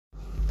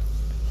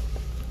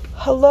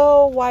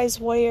Hello, wise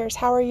warriors.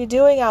 How are you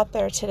doing out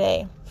there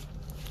today?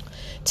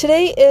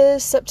 Today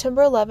is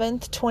September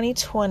 11th,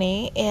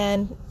 2020,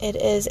 and it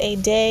is a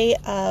day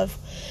of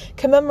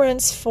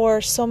commemorance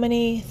for so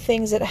many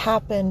things that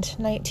happened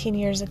 19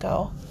 years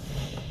ago.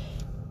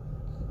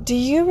 Do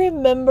you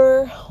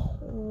remember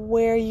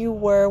where you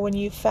were when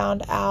you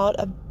found out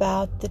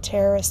about the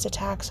terrorist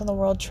attacks on the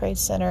World Trade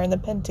Center and the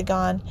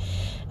Pentagon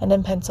and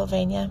in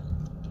Pennsylvania?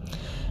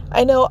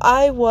 I know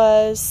I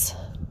was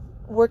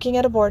working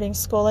at a boarding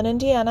school in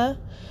Indiana.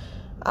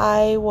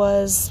 I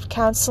was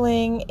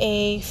counseling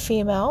a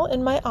female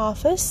in my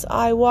office.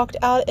 I walked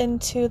out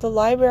into the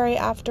library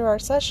after our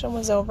session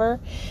was over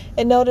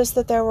and noticed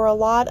that there were a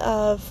lot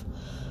of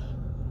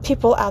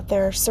people out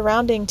there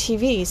surrounding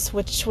TVs,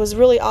 which was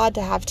really odd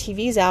to have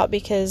TVs out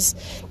because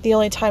the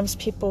only times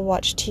people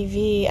watched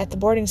TV at the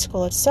boarding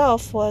school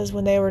itself was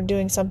when they were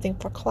doing something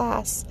for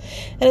class.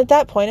 And at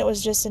that point, it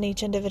was just in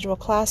each individual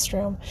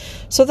classroom.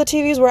 So the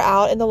TVs were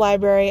out in the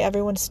library.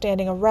 Everyone's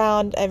standing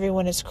around.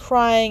 Everyone is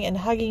crying and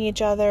hugging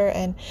each other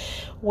and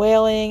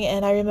wailing.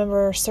 And I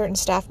remember certain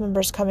staff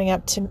members coming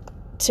up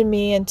to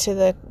me and to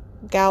the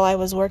gal I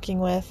was working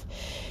with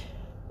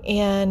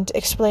and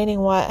explaining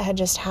what had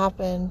just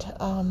happened.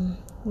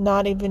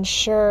 Not even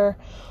sure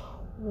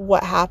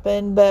what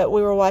happened, but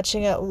we were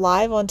watching it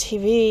live on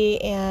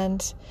TV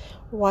and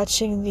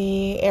watching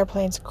the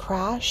airplanes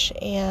crash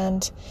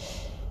and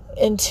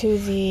into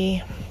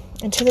the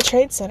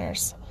trade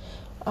centers.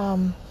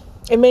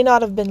 It may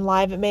not have been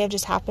live. It may have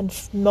just happened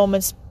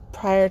moments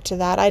prior to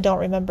that. I don't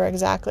remember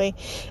exactly.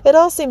 It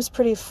all seems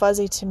pretty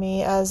fuzzy to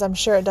me, as I'm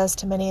sure it does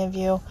to many of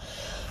you.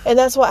 And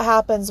that's what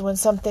happens when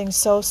something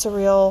so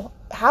surreal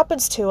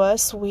happens to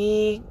us.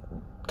 We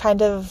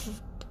kind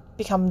of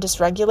become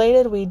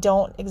dysregulated. We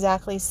don't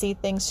exactly see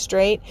things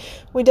straight.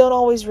 We don't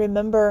always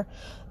remember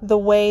the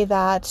way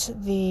that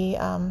the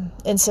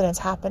incidents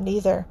happened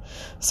either.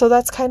 So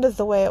that's kind of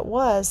the way it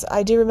was.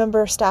 I do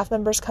remember staff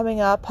members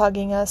coming up,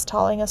 hugging us,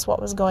 telling us what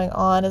was going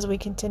on as we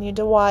continued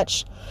to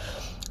watch.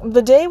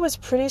 The day was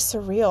pretty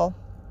surreal.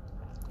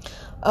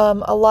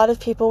 A lot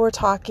of people were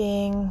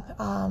talking,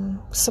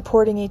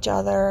 supporting each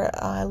other.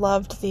 I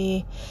loved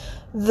the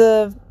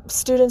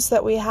students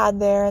that we had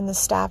there, and the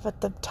staff at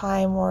the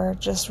time were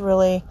just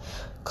really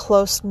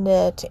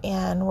close-knit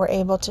and were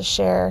able to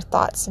share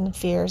thoughts and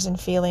fears and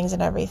feelings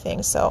and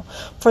everything. So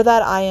for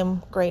that, I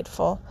am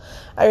grateful.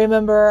 I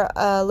remember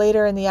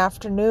later in the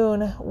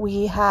afternoon,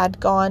 we had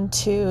gone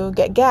to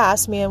get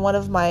gas, me and one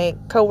of my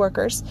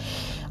coworkers,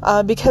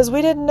 because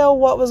we didn't know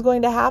what was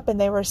going to happen.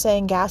 They were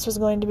saying gas was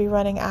going to be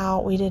running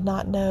out. We did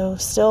not know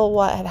still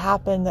what had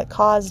happened that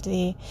caused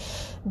the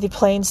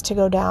planes to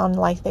go down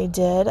like they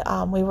did.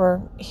 We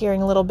were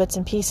hearing little bits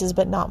and pieces,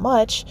 but not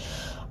much.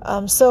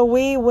 So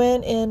we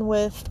went in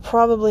with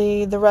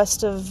probably the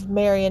rest of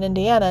Marion,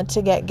 Indiana,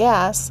 to get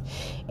gas.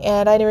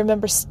 And I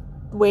remember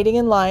waiting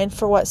in line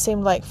for what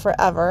seemed like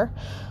forever.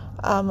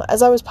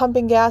 As I was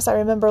pumping gas, I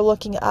remember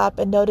looking up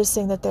and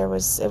noticing that it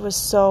was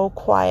so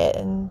quiet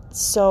and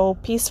so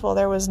peaceful.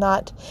 There was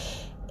not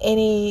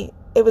any,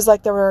 it was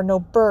like there were no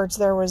birds.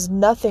 There was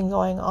nothing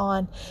going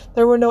on.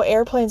 There were no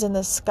airplanes in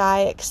the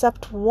sky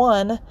except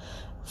one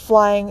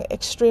flying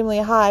extremely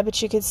high,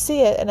 but you could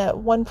see it. And at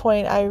one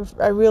point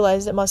I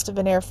realized it must have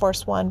been Air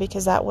Force One,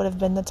 because that would have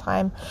been the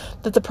time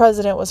that the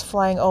president was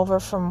flying over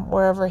from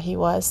wherever he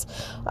was.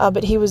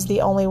 But he was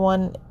the only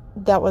one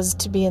that was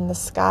to be in the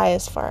sky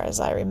as far as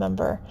I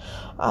remember.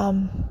 I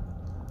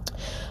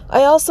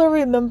also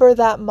remember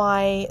that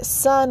my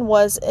son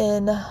was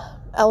in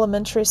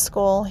elementary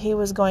school. He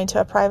was going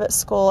to a private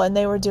school, and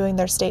they were doing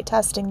their state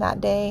testing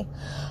that day.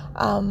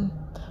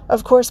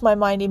 Of course, my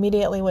mind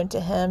immediately went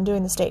to him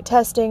doing the state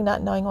testing,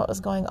 not knowing what was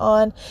going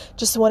on,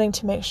 just wanting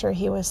to make sure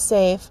he was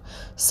safe.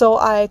 So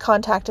I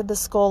contacted the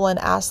school and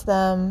asked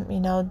them,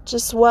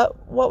 just what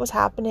was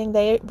happening.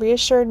 They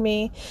reassured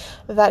me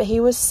that he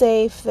was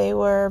safe. They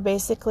were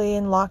basically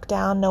in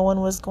lockdown. No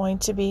one was going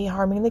to be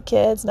harming the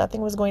kids.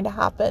 Nothing was going to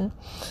happen.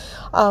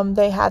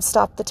 They had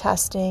stopped the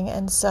testing,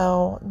 and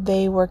so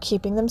they were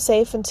keeping them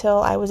safe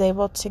until I was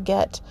able to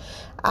get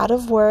out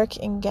of work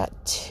and get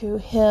to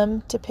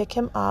him to pick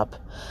him up.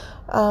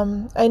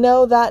 I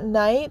know that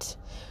night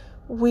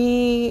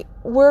we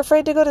were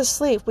afraid to go to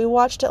sleep. We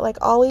watched it like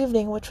all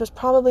evening, which was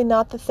probably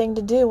not the thing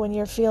to do when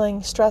you're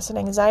feeling stress and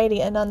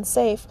anxiety and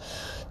unsafe.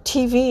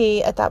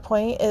 TV at that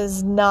point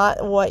is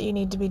not what you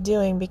need to be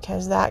doing,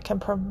 because that can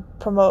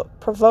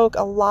provoke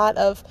a lot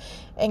of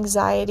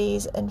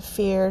anxieties and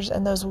fears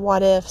and those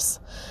what ifs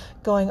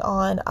going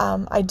on.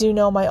 I do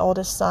know my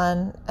oldest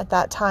son at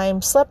that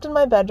time slept in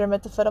my bedroom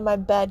at the foot of my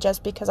bed,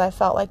 just because I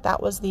felt like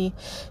that was the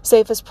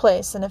safest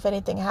place, and if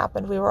anything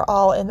happened, we were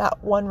all in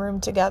that one room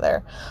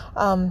together.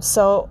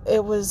 So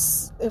it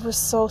was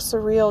so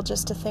surreal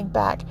just to think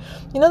back.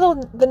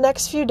 The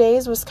next few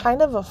days was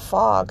kind of a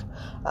fog.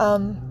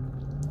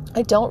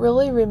 I don't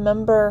really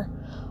remember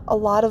a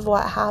lot of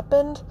what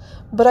happened,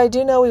 but I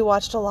do know we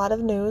watched a lot of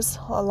news,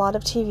 a lot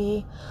of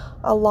TV,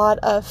 a lot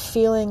of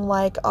feeling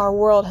like our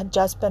world had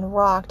just been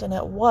rocked, and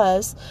it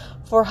was,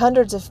 for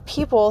hundreds of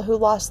people who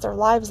lost their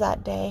lives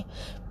that day,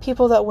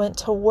 people that went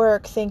to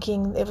work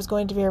thinking it was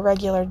going to be a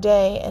regular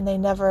day, and they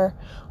never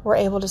were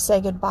able to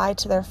say goodbye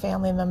to their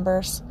family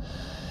members.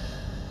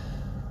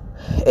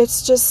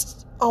 It's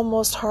just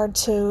almost hard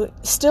to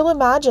still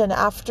imagine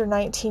after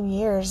 19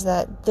 years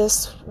that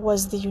this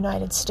was the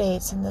United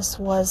States and this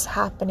was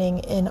happening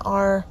in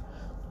our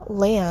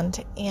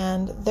land,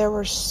 and there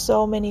were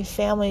so many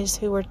families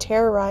who were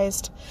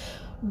terrorized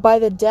by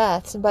the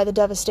deaths and by the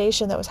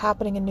devastation that was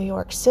happening in New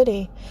York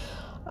City,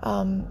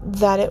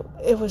 that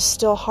it was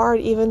still hard.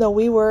 Even though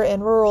we were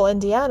in rural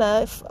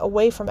Indiana,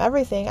 away from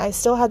everything, I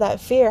still had that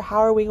fear. How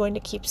are we going to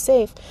keep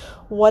safe?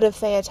 What if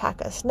they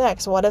attack us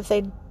next? What if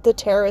the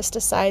terrorists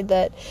decide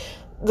that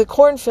the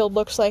cornfield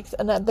looks like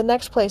the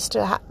next place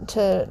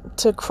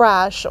to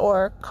crash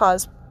or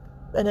cause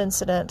an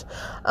incident?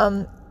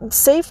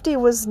 Safety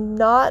was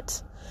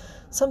not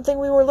something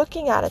we were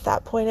looking at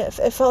that point.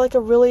 It felt like a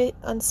really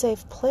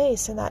unsafe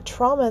place, and that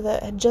trauma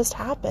that had just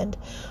happened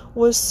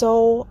was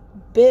so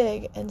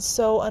big and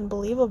so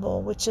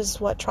unbelievable, which is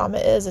what trauma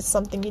is. It's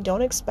something you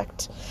don't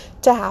expect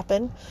to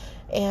happen,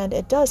 and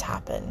it does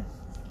happen.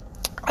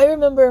 I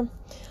remember,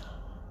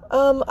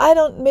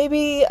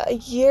 maybe a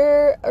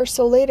year or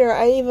so later,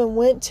 I even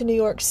went to New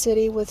York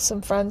City with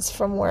some friends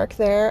from work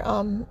there,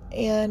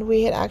 and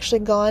we had actually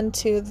gone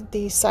to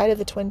the site of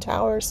the Twin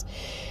Towers,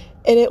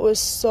 and it was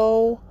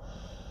so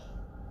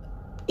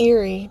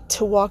eerie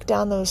to walk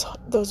down those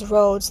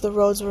roads. The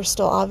roads were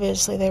still,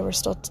 obviously, they were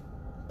still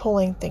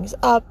pulling things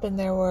up, and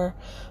there were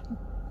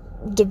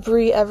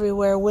debris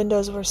everywhere.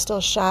 Windows were still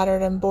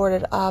shattered and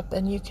boarded up,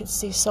 and you could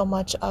see so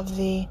much of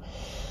the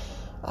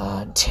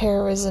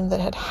terrorism that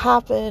had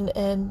happened.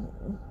 And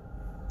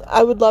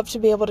I would love to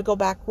be able to go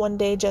back one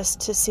day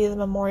just to see the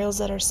memorials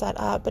that are set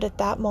up, but at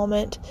that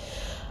moment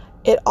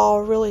it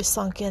all really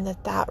sunk in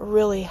that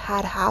really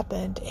had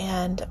happened,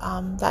 and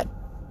that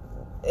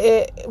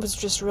it was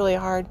just really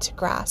hard to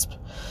grasp.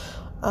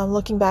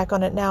 Looking back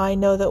on it now, I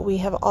know that we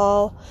have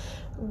all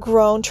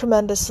grown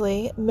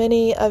tremendously.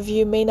 Many of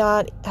you may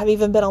not have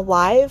even been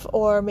alive,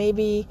 or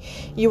maybe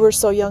you were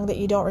so young that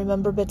you don't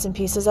remember bits and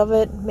pieces of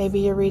it.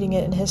 Maybe you're reading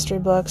it in history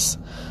books.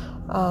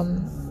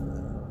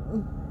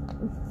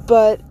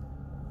 But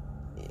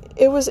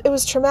it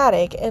was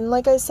traumatic, and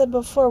like I said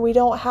before, we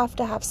don't have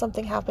to have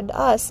something happen to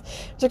us.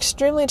 It was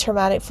extremely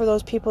traumatic for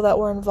those people that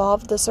were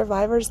involved, the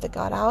survivors that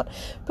got out,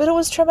 but it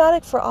was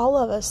traumatic for all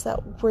of us that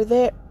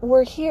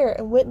were here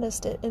and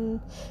witnessed it in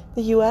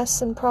the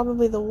U.S. and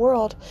probably the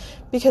world,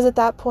 because at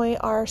that point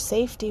our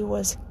safety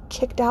was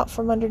kicked out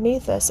from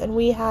underneath us, and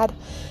we had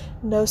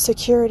no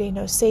security,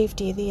 no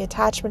safety. The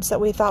attachments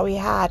that we thought we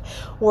had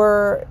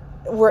were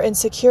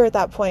insecure at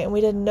that point, and we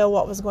didn't know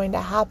what was going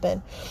to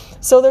happen.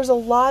 So there's a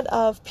lot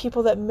of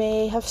people that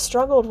may have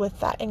struggled with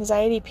that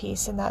anxiety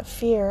piece and that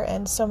fear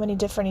and so many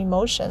different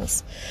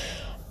emotions.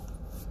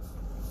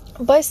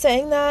 By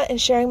saying that and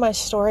sharing my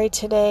story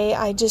today,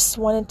 I just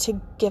wanted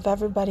to give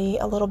everybody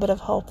a little bit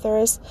of hope. There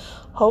is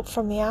hope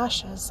from the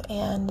ashes,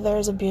 and there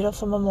is a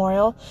beautiful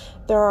memorial.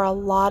 There are a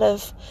lot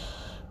of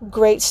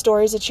great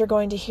stories that you're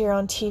going to hear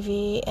on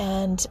TV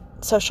and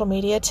social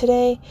media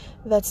today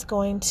that's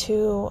going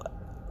to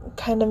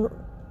kind of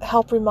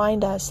help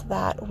remind us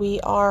that we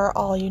are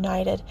all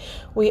united.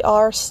 We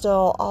are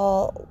still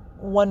all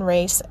one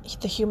race,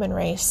 the human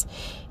race,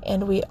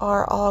 and we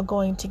are all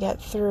going to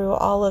get through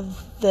all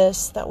of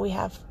this that we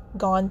have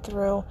gone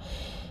through,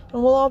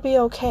 and we'll all be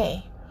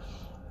okay.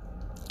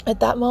 At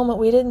that moment,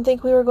 we didn't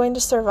think we were going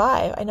to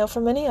survive. I know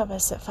for many of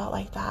us it felt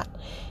like that,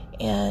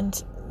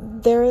 and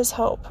there is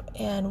hope,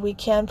 and we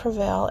can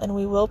prevail, and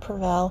we will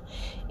prevail,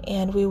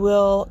 and we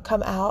will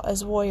come out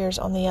as warriors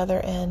on the other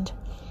end.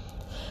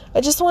 I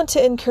just want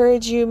to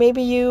encourage you.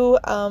 Maybe you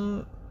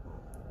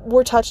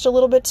were touched a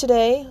little bit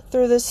today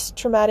through this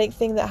traumatic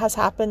thing that has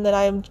happened that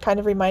I'm kind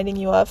of reminding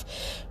you of.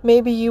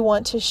 Maybe you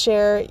want to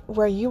share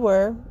where you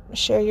were,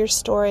 share your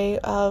story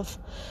of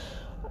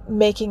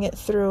making it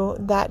through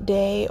that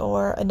day,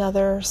 or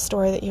another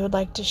story that you would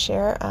like to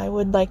share. I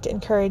would like to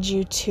encourage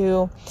you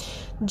to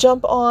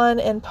jump on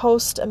and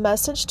post a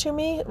message to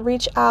me.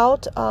 Reach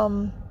out.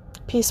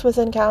 Peace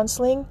Within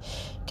Counseling.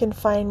 You can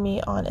find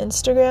me on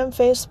Instagram,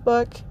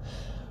 Facebook.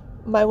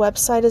 My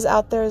website is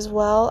out there as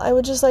well. I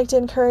would just like to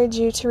encourage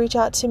you to reach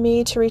out to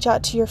me, to reach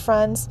out to your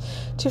friends,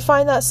 to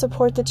find that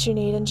support that you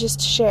need, and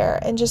just share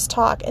and just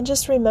talk and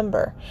just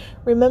remember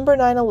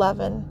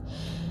 9/11.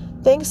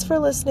 Thanks for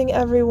listening,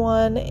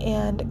 everyone,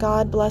 and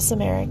God bless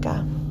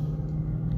America.